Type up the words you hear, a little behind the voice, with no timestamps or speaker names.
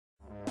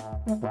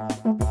G'day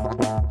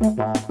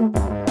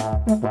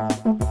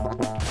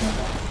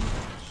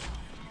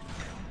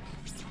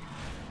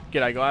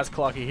guys,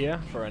 Clarky here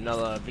for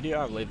another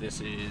video. I believe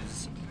this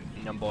is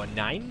number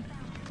 9.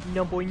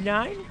 Number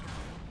 9?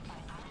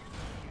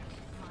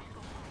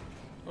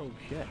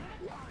 Okay.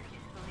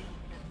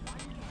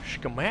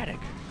 Schematic.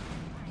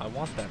 I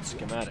want that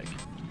schematic.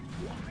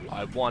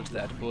 I want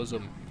that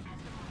bosom.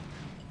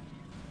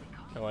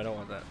 No, I don't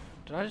want that.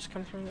 Did I just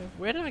come from there?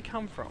 Where did I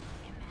come from?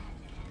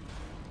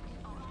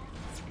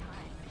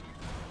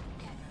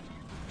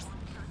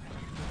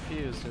 I'm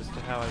confused as to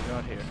how I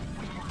got here.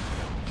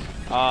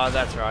 Oh,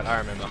 that's right, I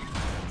remember.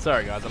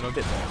 Sorry guys, I'm a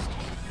bit lost.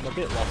 I'm a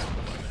bit lost at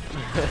the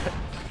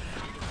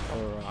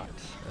moment.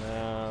 Alright.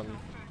 No,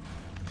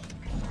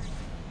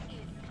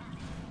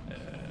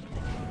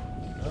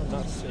 I'm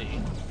not C.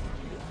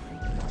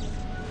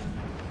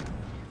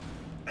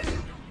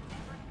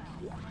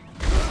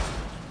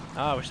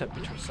 Ah, I wish that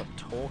bitch would stop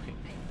talking.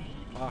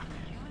 Fuck.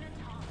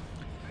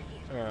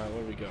 Alright,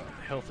 what do we got?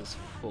 Health is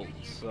full,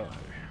 so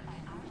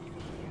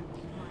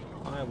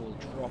I will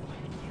drop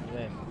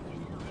them.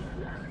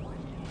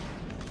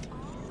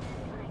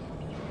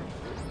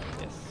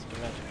 Yes,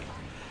 schematic.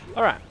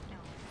 Alright.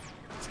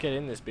 Let's get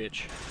in this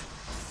bitch.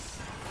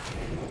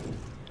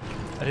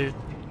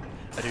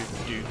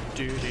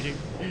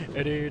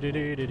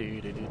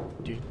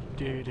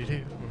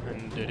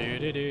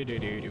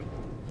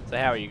 So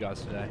how are you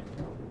guys today?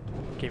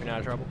 Keeping out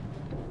of trouble?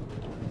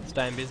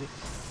 Staying busy?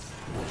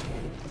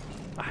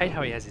 I hate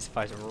how he has his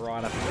face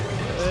right up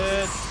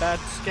here. That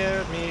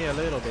scared me a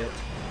little bit.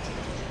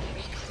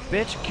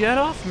 Bitch, get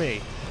off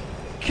me!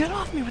 Get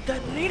off me with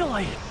that needle!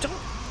 I don't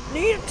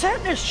need a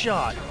tetanus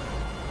shot!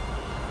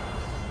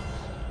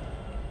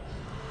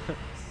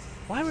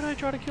 Why would I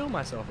try to kill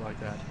myself like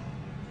that?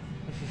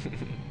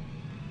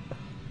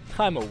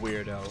 I'm a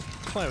weirdo.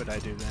 Why would I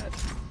do that?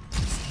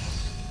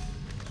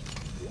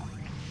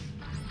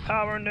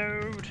 Power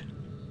node!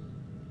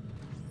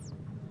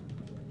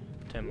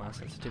 10 more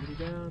sensitivity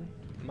down.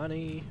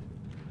 Money.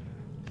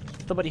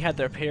 Somebody had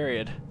their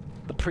period.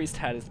 The priest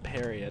had his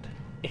period.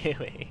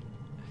 Anyway.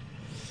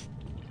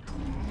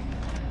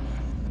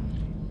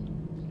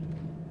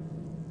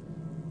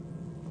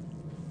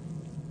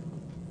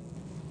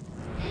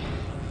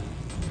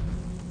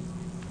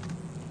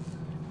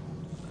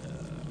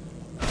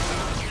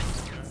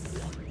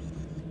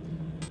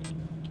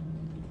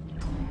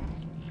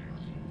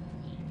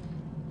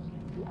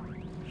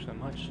 So I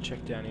might just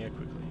check down here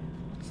quickly.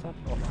 What's that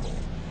off for?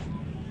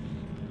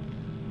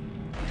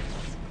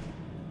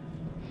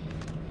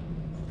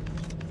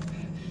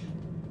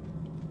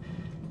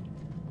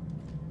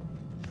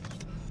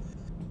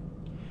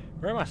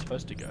 Where am I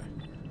supposed to go?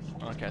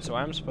 Okay, so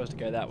I am supposed to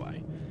go that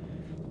way.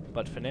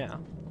 But for now,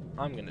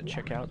 I'm gonna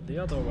check out the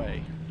other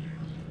way.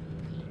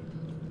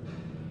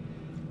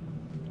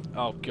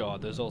 Oh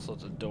god, there's all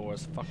sorts of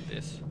doors. Fuck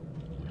this.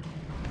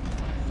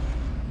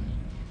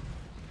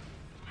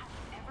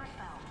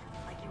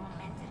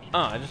 Oh,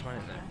 I just went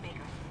in there.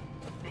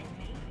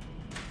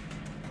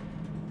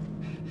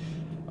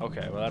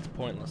 Okay, well that's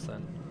pointless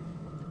then.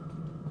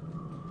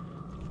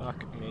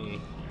 Fuck me.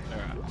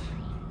 Alright.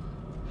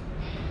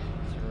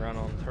 Let's run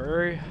on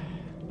through.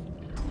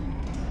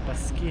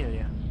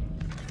 Basquilia.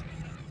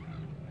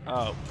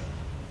 Oh,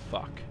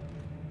 fuck.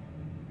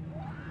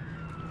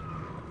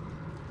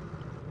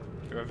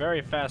 You're a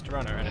very fast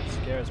runner and it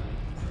scares me.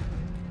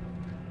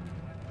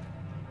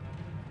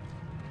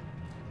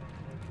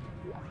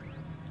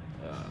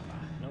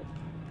 Nope.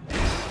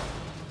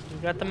 You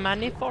got the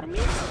money for me?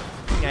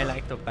 I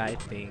like to buy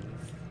things.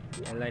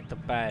 I like to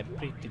buy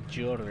pretty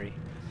jewelry.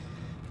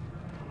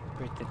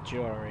 Pretty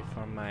jewelry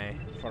for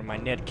my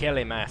Ned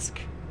Kelly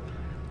mask.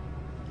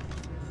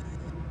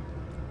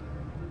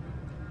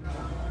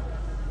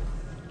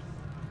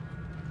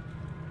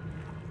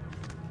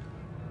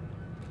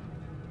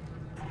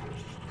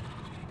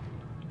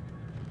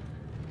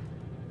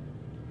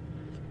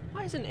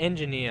 Why is an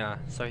engineer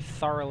so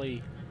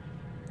thoroughly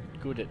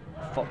good at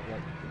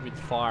with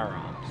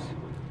firearms?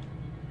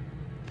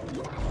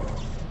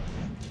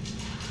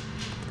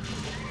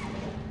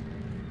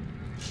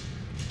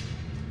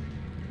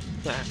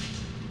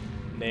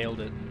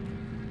 Nailed it.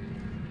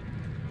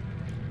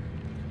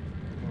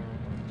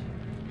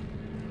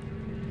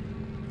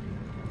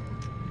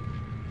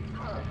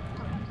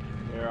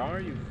 Where are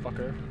you,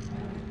 fucker?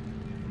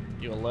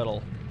 You a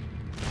little.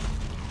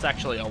 It's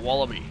actually a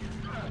wallaby.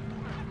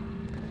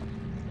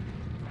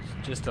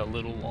 It's just a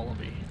little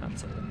wallaby,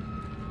 that's it.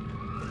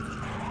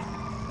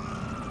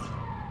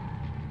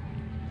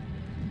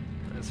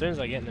 As soon as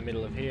I get in the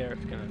middle of here,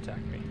 it's gonna attack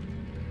me.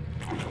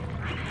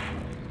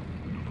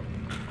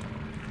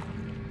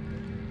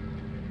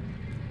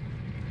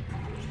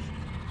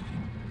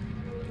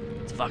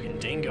 It's a fucking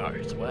dingo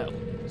as well.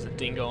 It's a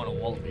dingo and a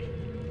wallaby.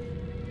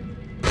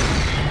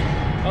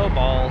 Oh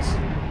balls.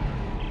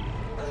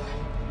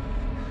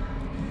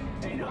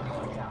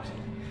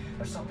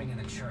 There's something in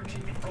the church.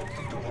 It broke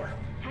the door.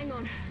 Hang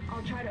on.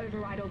 I'll try to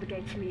override all the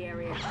gates in the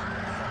area.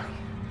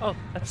 Oh,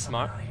 that's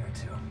smart. Out here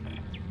too.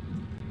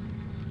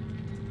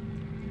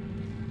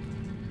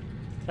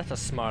 That's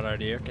a smart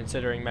idea,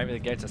 considering maybe the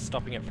gates are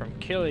stopping it from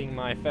killing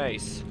my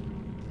face.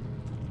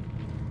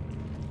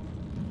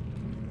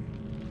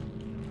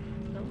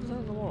 What was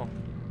on the wall?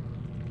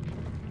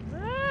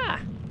 Ah!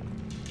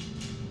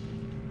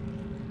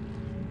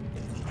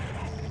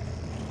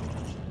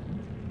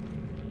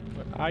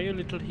 What are you,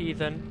 little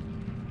heathen?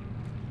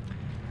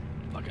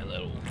 Like a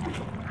little...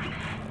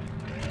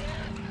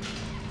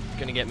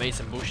 Gonna get me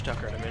some bush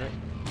tucker in a minute.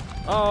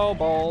 Oh,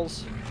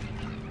 balls.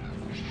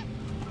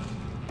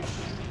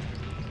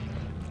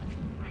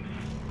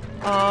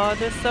 Aw,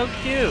 they're so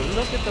cute.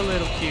 Look at the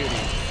little cuties.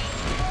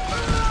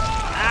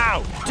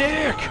 Ow,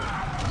 dick!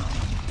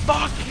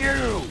 Fuck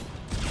you!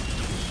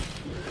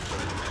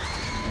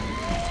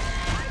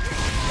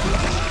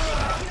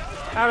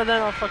 How did that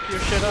not fuck your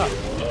shit up?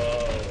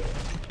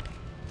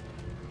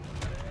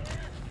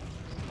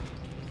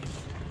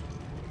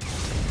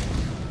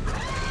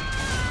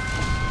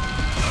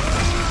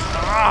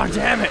 Ah, oh,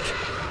 damn it!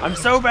 I'm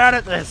so bad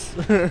at this!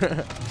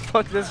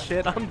 Fuck this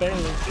shit, I'm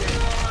bailing.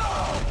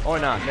 Or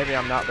not, maybe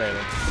I'm not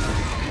bailing.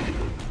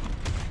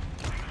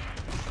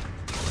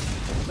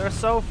 They're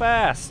so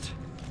fast!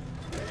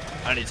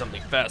 I need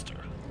something faster.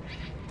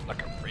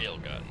 Like a real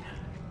gun.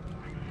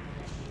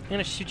 I'm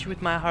gonna shoot you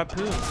with my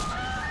harpoon.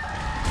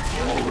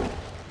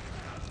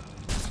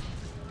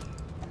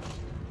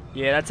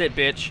 Yeah, that's it,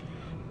 bitch.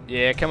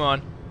 Yeah, come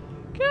on.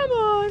 Come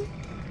on!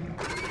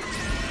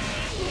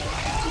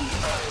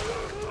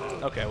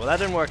 Okay, well that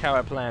didn't work how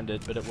I planned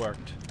it, but it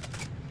worked.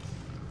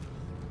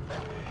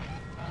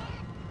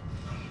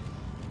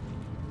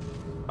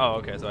 Oh,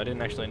 okay, so I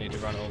didn't actually need to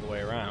run all the way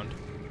around.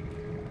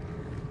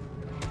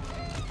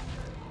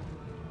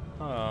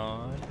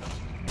 Oh.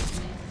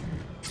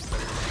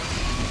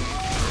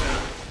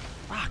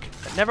 Fuck!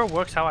 It never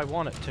works how I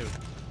want it to.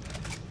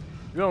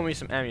 You owe me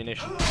some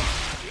ammunition.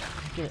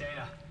 Give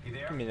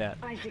me that.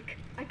 Isaac,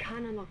 I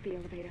can't unlock the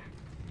elevator.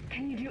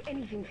 Can you do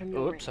anything from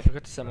your Oops, I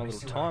forgot to set my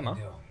little timer.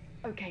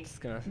 Okay.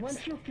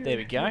 Once you're through, there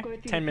we go.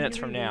 10 minutes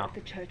from now.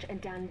 The church and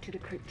down to the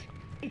crypt.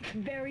 It's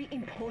very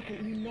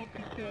important you not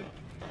disturb.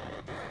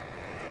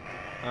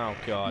 Oh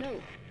god.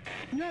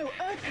 No,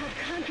 Earth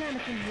can't jam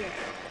us in here.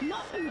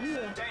 Not in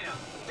here.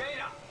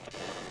 Dana!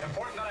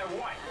 Important that I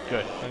what?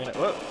 Good. I'm gonna.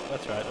 Whoop.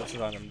 That's right. That's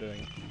what I'm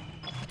doing.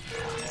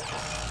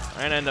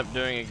 I'm gonna end up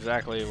doing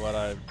exactly what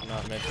I'm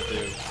not meant to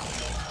do.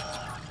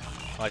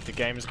 Like the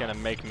game's gonna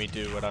make me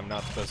do what I'm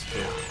not supposed to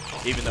do,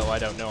 even though I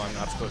don't know I'm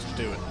not supposed to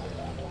do it.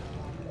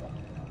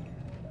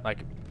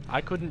 Like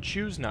I couldn't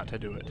choose not to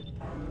do it.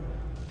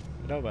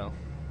 But oh well.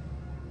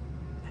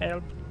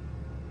 Help.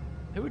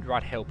 Who would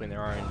write help in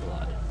their own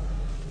blood?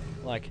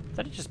 Like,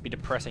 that'd just be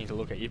depressing to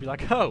look at. You'd be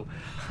like, oh,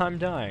 I'm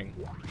dying.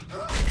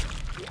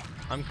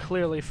 I'm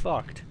clearly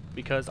fucked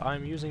because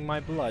I'm using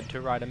my blood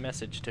to write a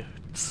message to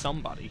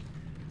somebody.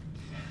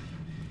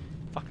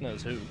 Fuck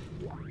knows who.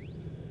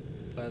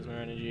 Plasma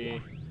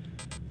energy,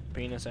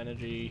 penis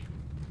energy,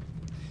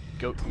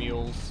 goat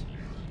mules.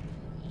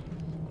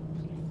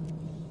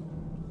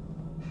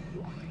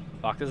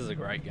 Fuck, this is a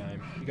great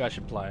game. You guys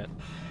should play it.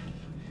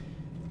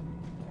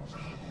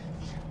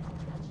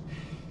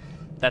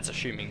 That's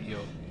assuming you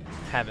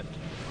haven't.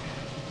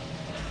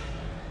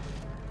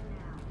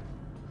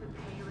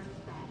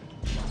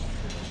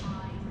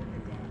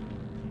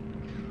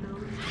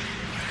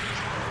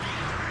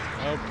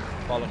 Oh,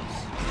 bollocks.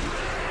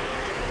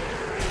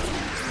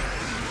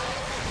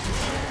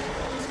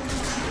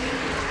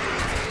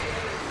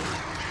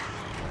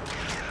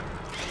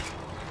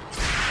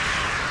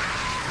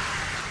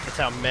 That's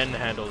how men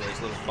handle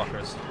those little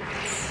fuckers.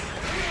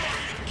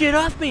 Get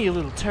off me, you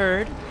little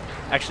turd!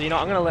 Actually, you know,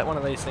 I'm gonna let one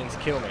of these things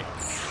kill me.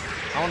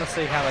 I wanna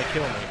see how they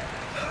kill me.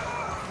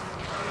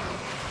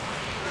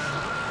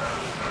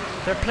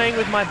 They're playing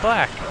with my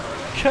back.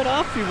 Shut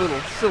off, you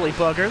little silly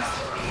buggers.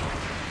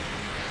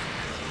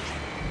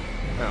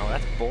 No,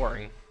 that's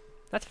boring.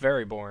 That's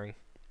very boring.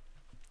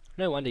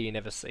 No wonder you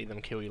never see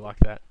them kill you like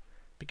that.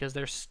 Because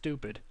they're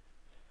stupid.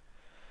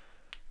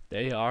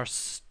 They are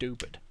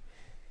stupid.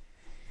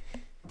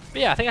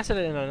 But yeah, I think I said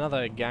it in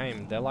another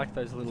game. They're like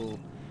those little,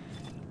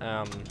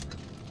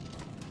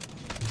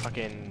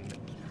 fucking,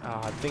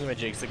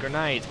 thingamajigs, the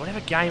grenades,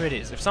 whatever game it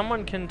is. If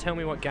someone can tell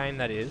me what game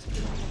that is,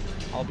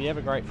 I'll be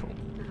ever grateful.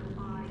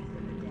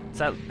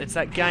 It's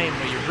that game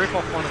where you rip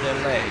off one of their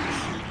legs.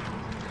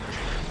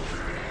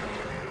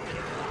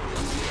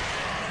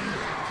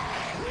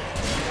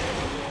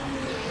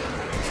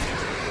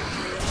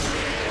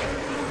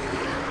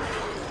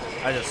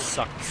 I just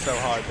sucked so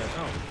hard that,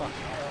 oh fuck.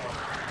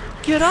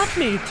 Get off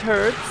me,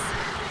 turds!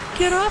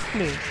 Get off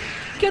me!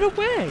 Get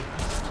away!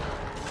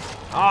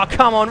 Oh,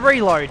 come on,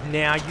 reload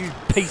now, you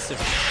piece of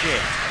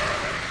shit!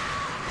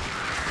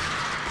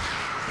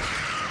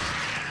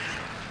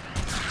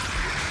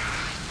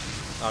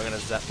 Oh, I'm gonna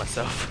zap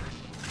myself.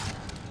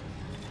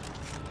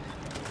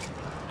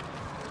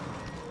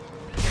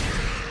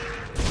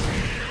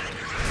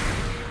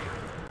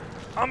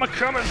 I'm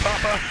a-comin',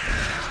 Papa!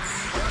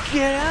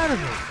 Get out of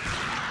me!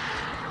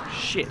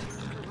 Shit.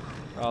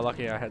 Oh,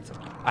 lucky I had some.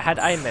 I had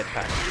a med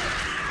pack.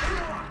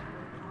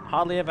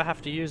 Hardly ever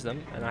have to use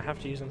them, and I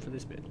have to use them for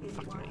this bit.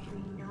 Fuck me.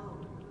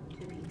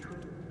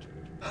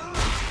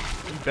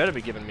 You better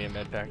be giving me a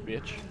med pack,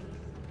 bitch.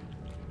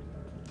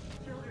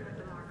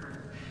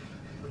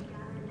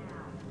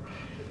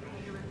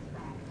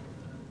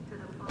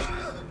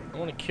 I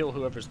want to kill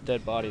whoever's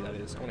dead body that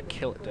is. I want to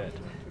kill it dead.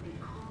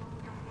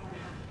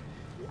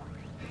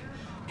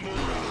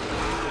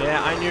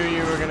 Yeah, I knew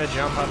you were gonna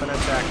jump up and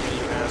attack me,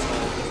 you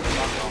asshole.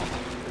 Fuck off.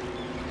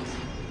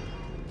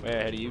 Way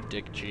ahead of you,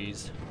 dick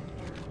cheese.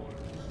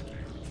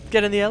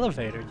 Get in the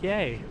elevator,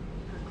 yay!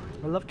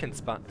 I love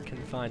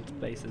confined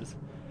spaces.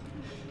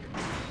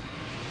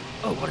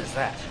 Oh, what is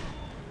that?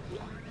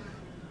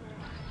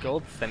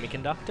 Gold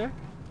semiconductor?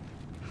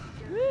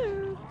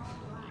 Woo!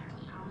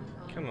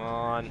 Come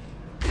on.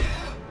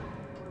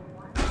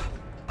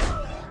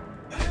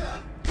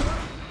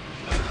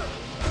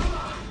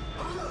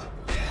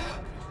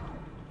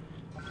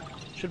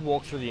 Should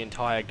walk through the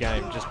entire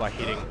game just by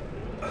hitting.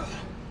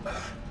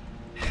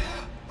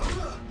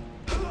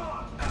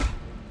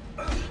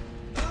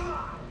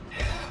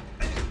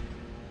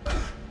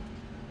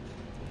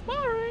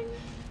 Boring.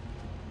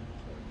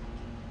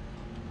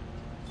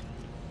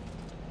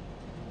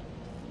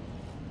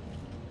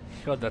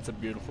 God, that's a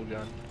beautiful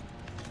gun.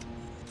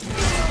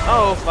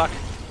 Oh fuck!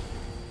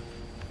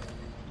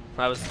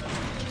 I was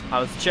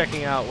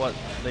checking out what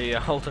the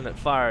alternate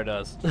fire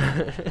does.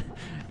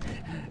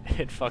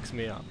 It fucks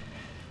me up.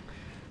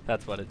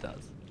 That's what it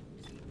does.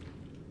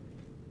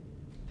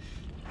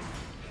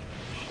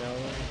 Shall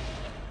we?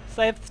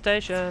 Save the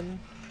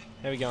station!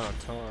 How we going on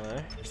time,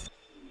 eh?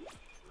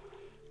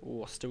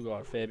 Oh, still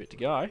got a fair bit to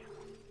go.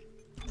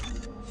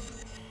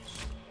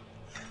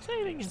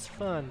 Saving is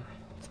fun.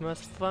 It's the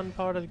most fun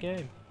part of the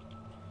game.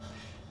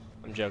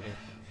 I'm joking.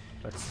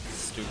 That's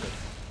stupid.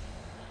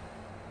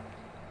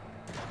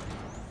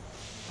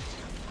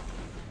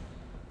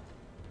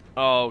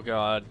 Oh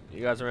god,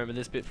 you guys remember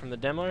this bit from the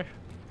demo?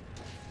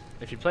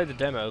 If you play the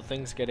demo,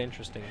 things get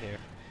interesting here.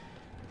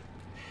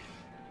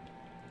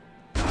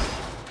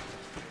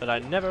 But I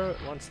never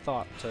once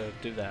thought to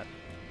do that.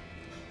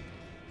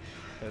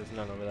 There's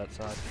none over that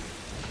side.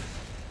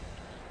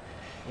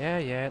 Yeah,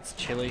 it's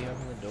chilly.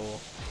 Open the door.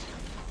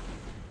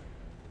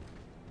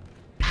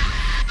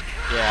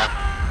 Yeah.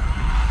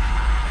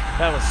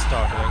 That was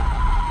startling.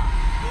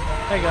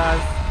 Hey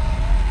guys.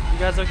 You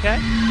guys okay?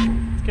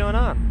 What's going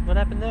on? What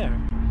happened there?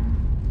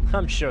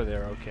 I'm sure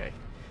they're okay.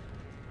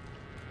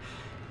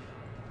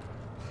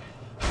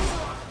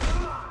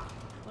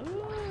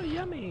 Oh,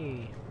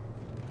 yummy.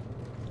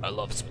 I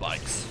love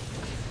spikes.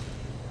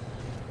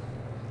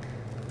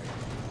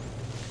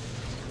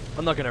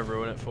 I'm not gonna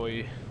ruin it for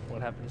you,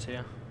 what happens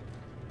here.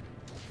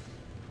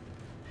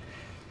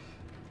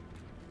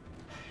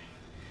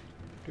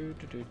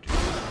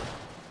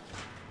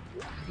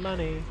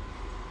 Money.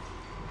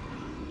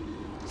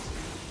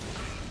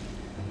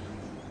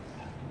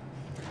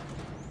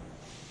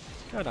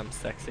 God, I'm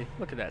sexy.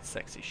 Look at that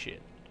sexy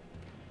shit.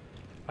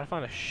 I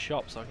find a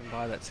shop so I can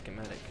buy that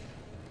schematic.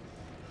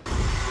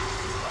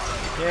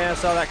 Yeah, I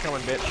saw that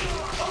coming, bitch.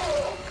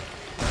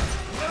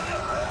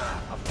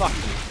 Oh, fuck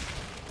you.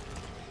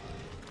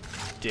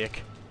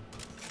 Dick.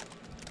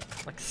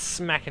 Like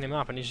smacking him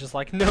up and he's just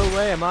like, no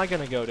way am I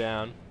gonna go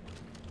down.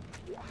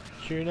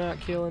 You're not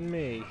killing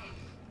me.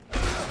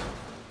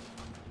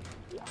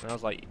 And I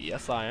was like,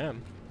 yes I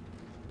am.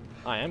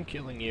 I am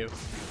killing you.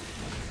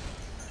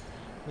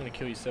 I'm gonna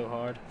kill you so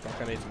hard.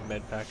 Fuck, I need some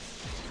med packs.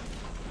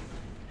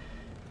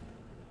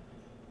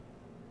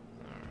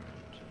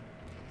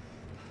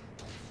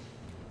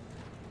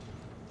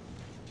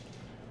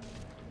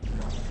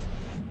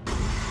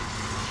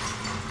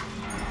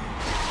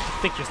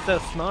 I think you're so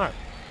smart.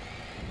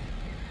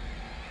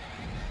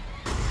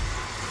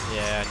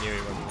 Yeah, I knew he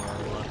wasn't the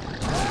only one.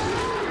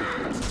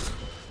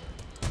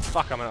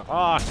 Fuck, I'm gonna.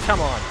 Oh,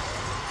 come on.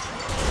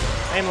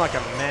 Aim like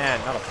a man,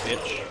 not a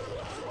bitch.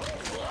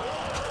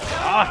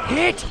 Oh,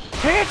 hit!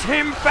 Hit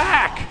him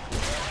back!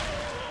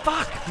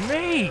 Fuck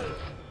me!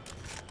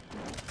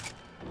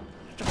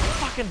 To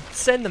fucking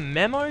send the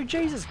memo?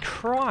 Jesus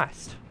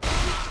Christ.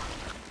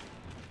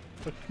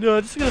 No,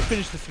 I'm just gonna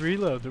finish this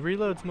reload. The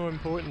reload's more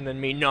important than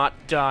me not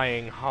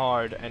dying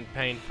hard and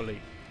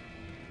painfully.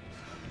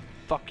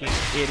 Fucking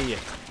idiot.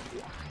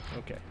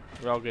 Okay,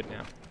 we're all good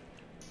now.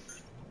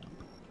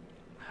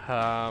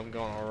 I'm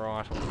going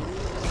alright.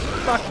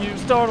 Fuck you,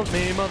 startled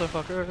me,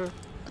 motherfucker.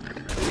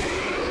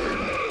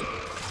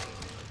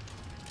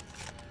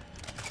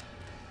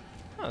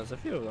 Oh, there's a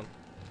few of them.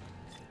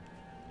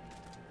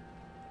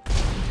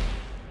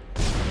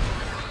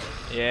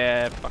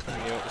 Yeah, fucking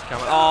knew it was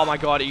coming. Oh my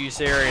god, are you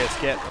serious?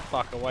 Get the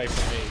fuck away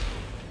from me.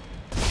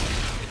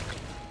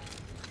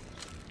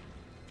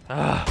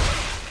 Ah.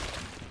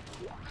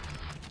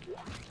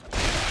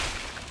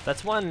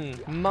 That's one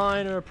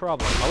minor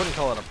problem. I wouldn't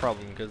call it a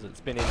problem because it's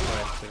been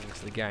implemented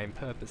into the game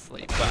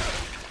purposely, but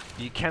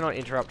you cannot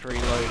interrupt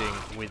reloading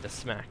with a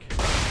smack.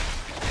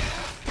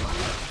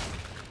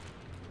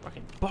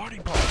 Fucking body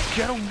blow,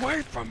 get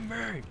away from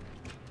me!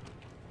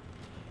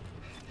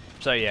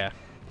 So yeah,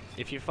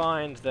 if you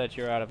find that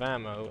you're out of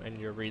ammo and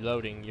you're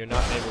reloading, you're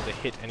not able to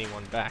hit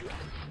anyone back.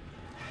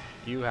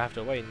 You have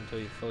to wait until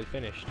you're fully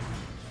finished.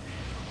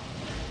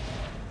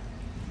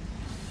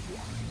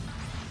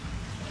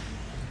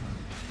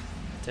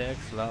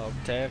 Text slow,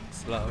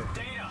 text slow.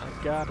 Data.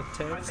 I gotta I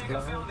text think I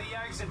slow. found the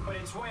exit, but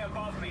it's way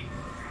above me.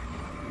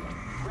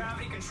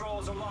 Gravity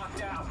controls are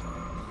locked out.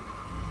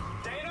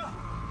 Data?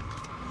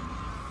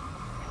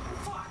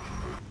 Fuck!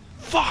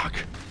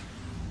 Fuck!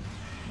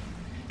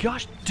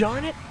 Gosh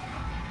darn it!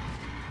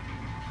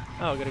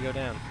 Oh, I gotta go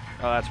down.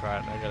 Oh, that's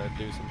right. I gotta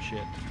do some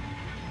shit.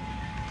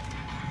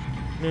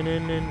 I don't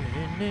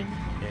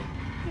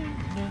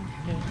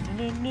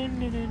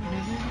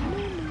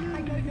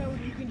know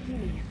if you can hear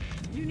me.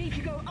 You need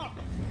to go up.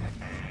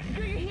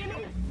 Do you hear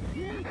me?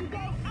 You need to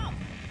go up.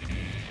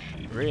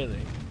 Really?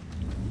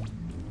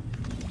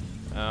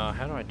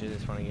 How do I do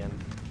this one again?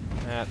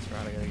 That's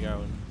right, I gotta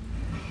go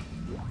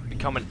and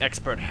become an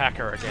expert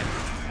hacker again.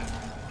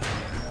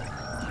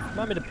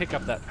 Remind me to pick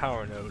up that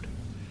power node.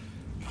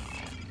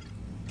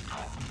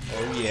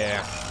 Oh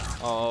yeah.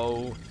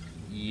 Oh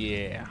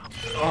yeah.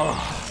 Oh.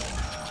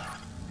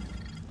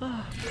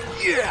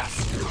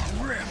 Yes!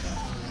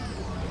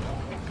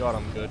 God,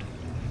 I'm good.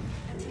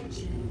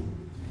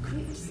 Attention.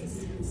 Quick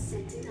systems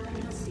set to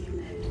diagnostic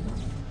mode.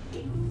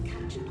 Able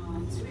capture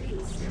pods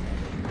released.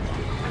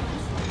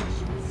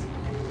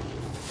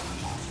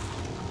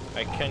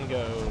 I can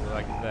go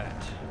like that.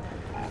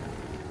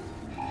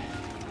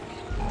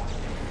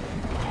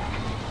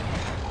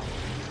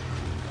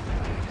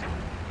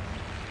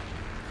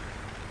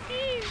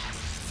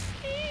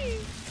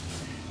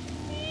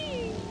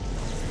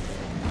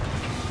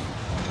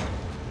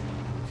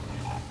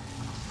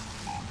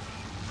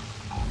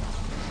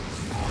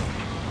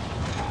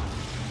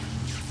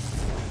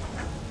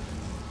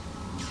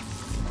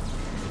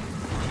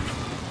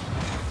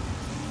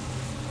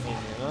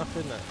 Easy enough,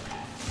 isn't it?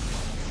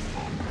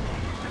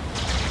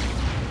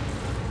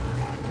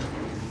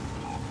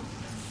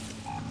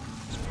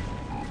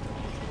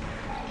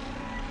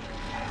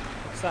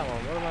 What's that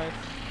one? What am I?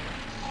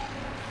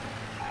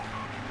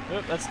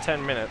 Oop, that's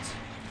 10 minutes.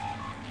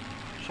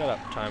 Shut up,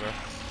 timer.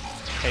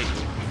 Hate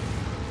you.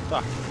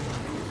 Fuck.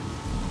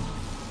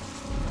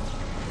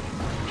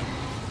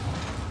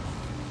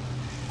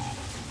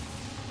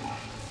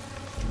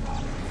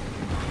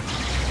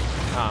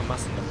 Ah, I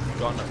mustn't have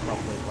gotten it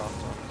properly last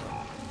time.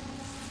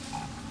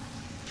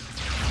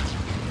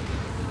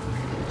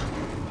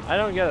 I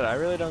don't get it. I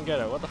really don't get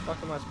it. What the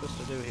fuck am I supposed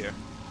to do here?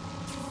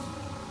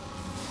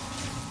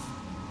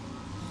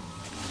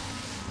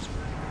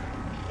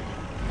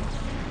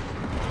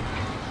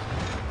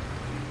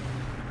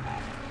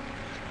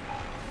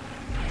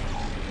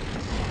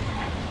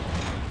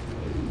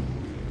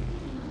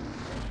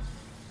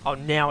 Oh,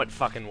 now it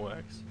fucking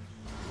works.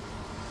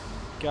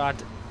 God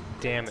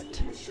damn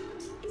it.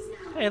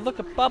 Hey, look,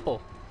 a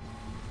bubble.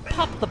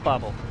 Pop the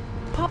bubble.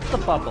 Pop the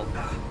bubble.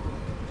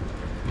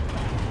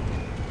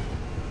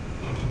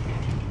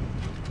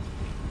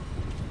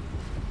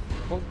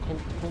 Clunk,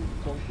 clunk, clunk,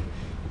 clunk.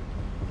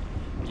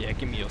 Yeah,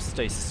 give me your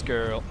stasis,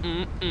 girl.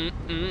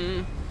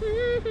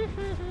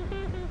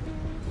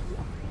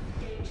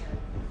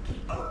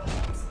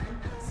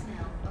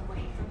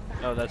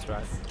 Oh, that's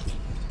right.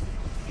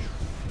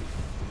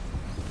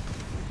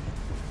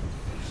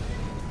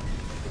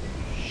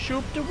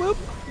 Shoop de whoop,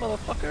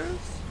 motherfuckers.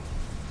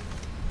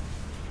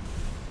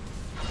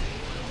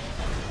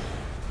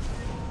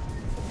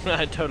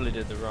 I totally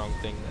did the wrong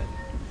thing then.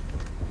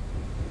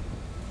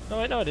 No,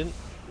 wait, no, I didn't.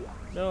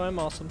 No, I'm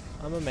awesome.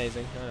 I'm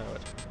amazing. I know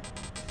it.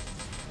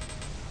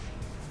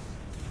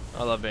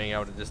 I love being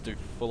able to just do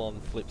full-on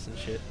flips and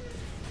shit.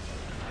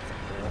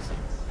 That's awesome.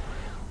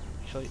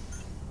 Actually,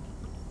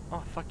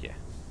 oh fuck yeah,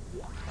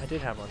 I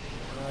did have one.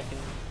 Now I can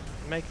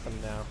make them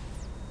now.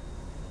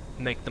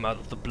 Make them out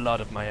of the blood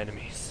of my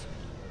enemies.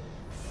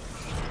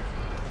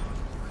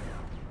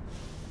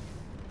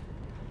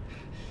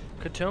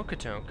 Katonk,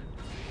 katonk.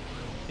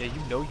 Yeah,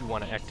 you know you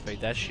want to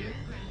activate that shit.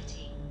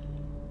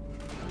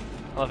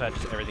 I love how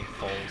just everything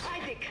falls.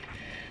 Isaac!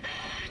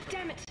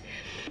 Damn it!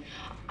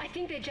 I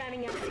think they're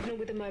jamming our signal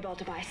with a mobile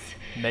device.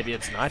 Maybe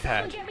it's an Someone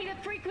iPad. get me the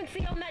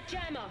frequency on that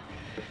jammer!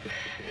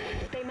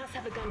 They must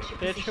have a gunship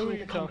Bitch, position who are in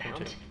you the talking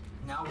compound. to?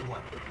 Now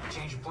what?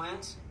 Change your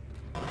plans?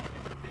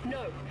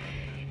 No.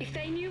 If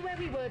they knew where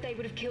we were, they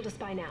would have killed us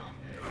by now.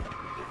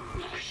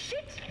 Oh,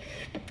 shit!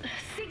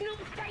 Signal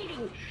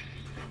fading!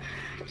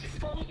 Just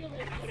follow your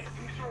location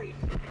and hurry.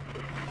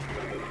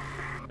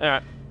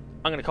 Alright,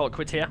 I'm gonna call it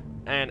quits here.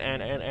 And I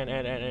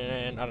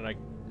don't know,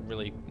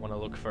 really want to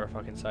look for a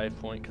fucking save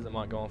point because it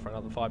might go on for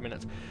another 5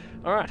 minutes.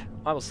 Alright,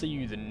 I will see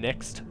you the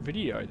next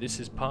video. This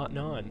is part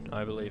 9,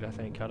 I believe, I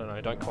think. I don't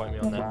know, don't quote me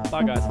on that.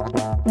 Bye,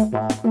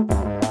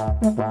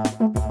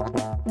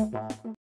 guys.